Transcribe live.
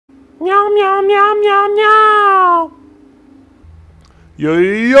Meow, meow, meow, meow, meow. Yo,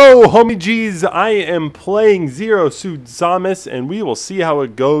 yo, homie G's, I am playing Zero Suit Zombies, and we will see how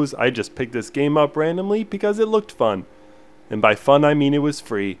it goes. I just picked this game up randomly because it looked fun. And by fun, I mean it was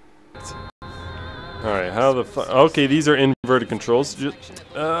free. Alright, how the fuck? Okay, these are inverted controls.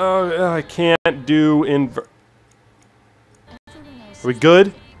 I can't do invert. Are we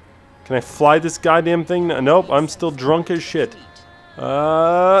good? Can I fly this goddamn thing? Nope, I'm still drunk as shit.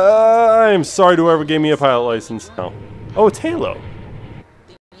 I'm sorry to whoever gave me a pilot license. No. Oh, it's Halo.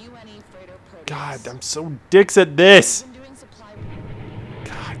 God, I'm so dicks at this.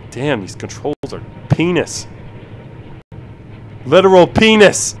 God damn, these controls are penis. Literal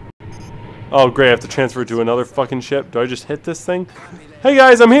penis. Oh, great, I have to transfer to another fucking ship. Do I just hit this thing? Hey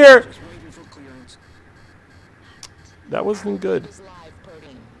guys, I'm here. That wasn't good.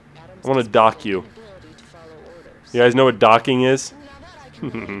 I want to dock you. You guys know what docking is?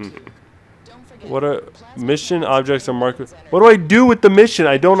 What are mission objects are marked with? What do I do with the mission?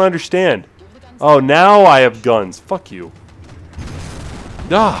 I don't understand. Oh, now I have guns. Fuck you.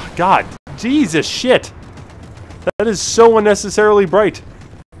 Ah, God. Jesus shit. That is so unnecessarily bright.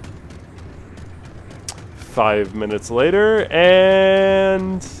 5 minutes later,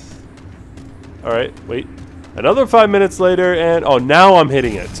 and... Alright, wait. Another 5 minutes later, and... Oh, now I'm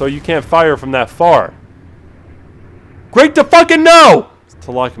hitting it, so you can't fire from that far. Great to fucking know!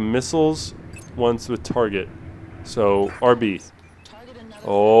 To lock missiles once with target. So, RB.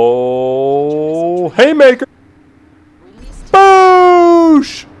 Oh, haymaker!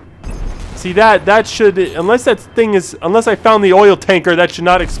 Boosh! See that should, unless that thing is, unless I found the oil tanker, that should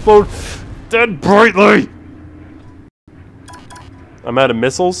not explode dead brightly. I'm out of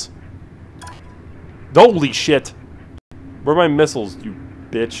missiles. Holy shit! Where are my missiles, you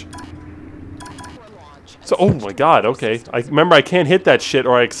bitch? So, oh my god, okay. I remember I can't hit that shit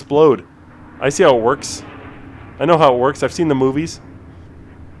or I explode. I see how it works. I know how it works. I've seen the movies.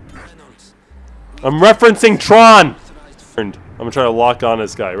 I'm referencing Tron! I'm gonna try to lock on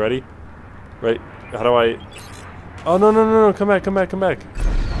this guy. Ready? Right. How do I... Oh, no, no, no, no. Come back, come back, come back.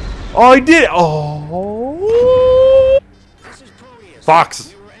 Oh, I did! Oh!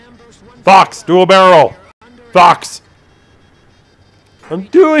 Fox! Fox! Dual barrel! Fox! I'm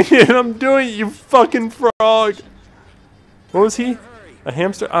doing it! I'm doing it, you fucking frog! What was he? A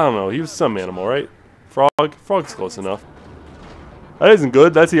hamster? I don't know. He was some animal, right? Frog? Frog's close enough. That isn't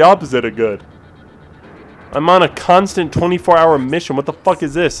good. That's the opposite of good. I'm on a constant 24-hour mission. What the fuck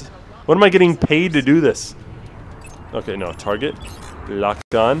is this? What am I getting paid to do this? Okay, no. Target. Lock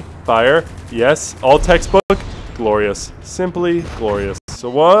on. Fire. Yes. All textbook. Glorious. Simply glorious. So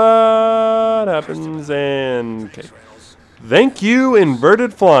what happens? And... Okay. Thank you,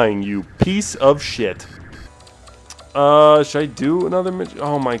 inverted flying, you piece of shit. Should I do another mission?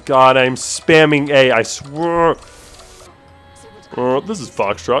 Oh my god, I'm spamming A. I swear. This is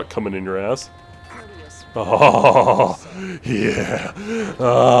Foxtrot coming in your ass. Oh, yeah.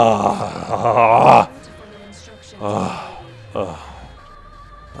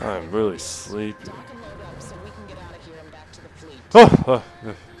 I'm really sleepy. Yeah.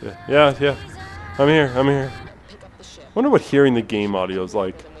 I'm here. I wonder what hearing the game audio is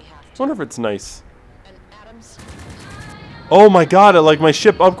like. I wonder if it's nice. Oh my god, like my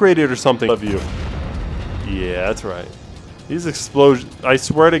ship upgraded or something. Love you. Yeah, that's right. These explosions, I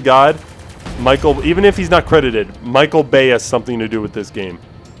swear to god, Michael, even if he's not credited, Michael Bay has something to do with this game.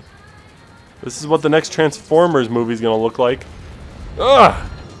 This is what the next Transformers movie is going to look like. Ugh!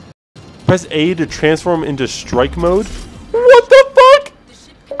 Press A to transform into strike mode? What the fuck?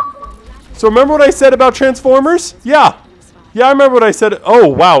 So remember what I said about Transformers? Yeah. Yeah, I remember what I said. Oh,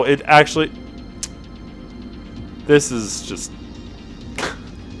 wow, it actually... This is just...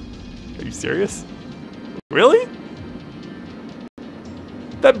 Are you serious? Really?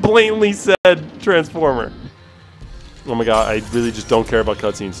 That blatantly said Transformer. Oh my god, I really just don't care about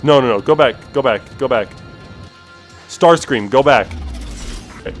cutscenes. No, go back. Starscream, go back.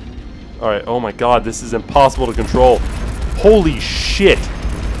 Okay. Alright, oh my god, this is impossible to control. Holy shit.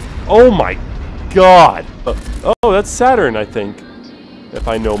 Oh my god. Oh, that's Saturn, I think. If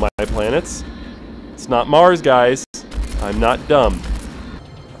I know my planets. It's not Mars, guys. I'm not dumb.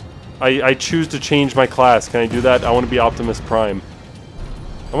 I choose to change my class. Can I do that? I want to be Optimus Prime.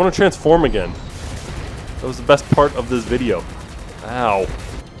 I want to transform again. That was the best part of this video. Ow.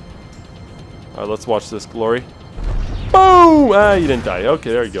 Alright, let's watch this glory. Boom! Ah, you didn't die.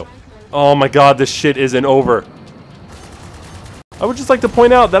 Okay, there you go. Oh my god, this shit isn't over. I would just like to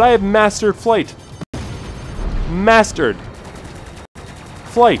point out that I have mastered flight. Mastered.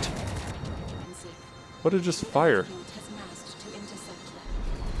 Flight. What did just fire?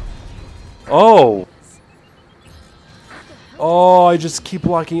 Oh. Oh, I just keep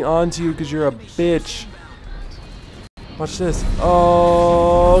locking onto you because you're a bitch. Watch this.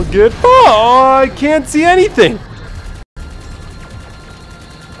 Oh, good. Oh, I can't see anything.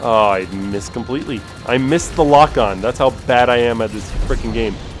 Oh, I missed completely. I missed the lock-on. That's how bad I am at this freaking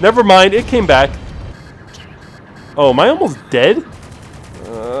game. Never mind, it came back. Oh, am I almost dead?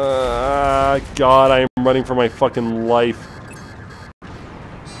 God, I am running for my fucking life.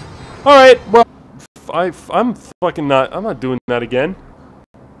 Alright, well, I'm fucking not, I'm not doing that again.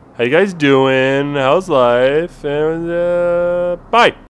 How you guys doing? How's life? And, bye!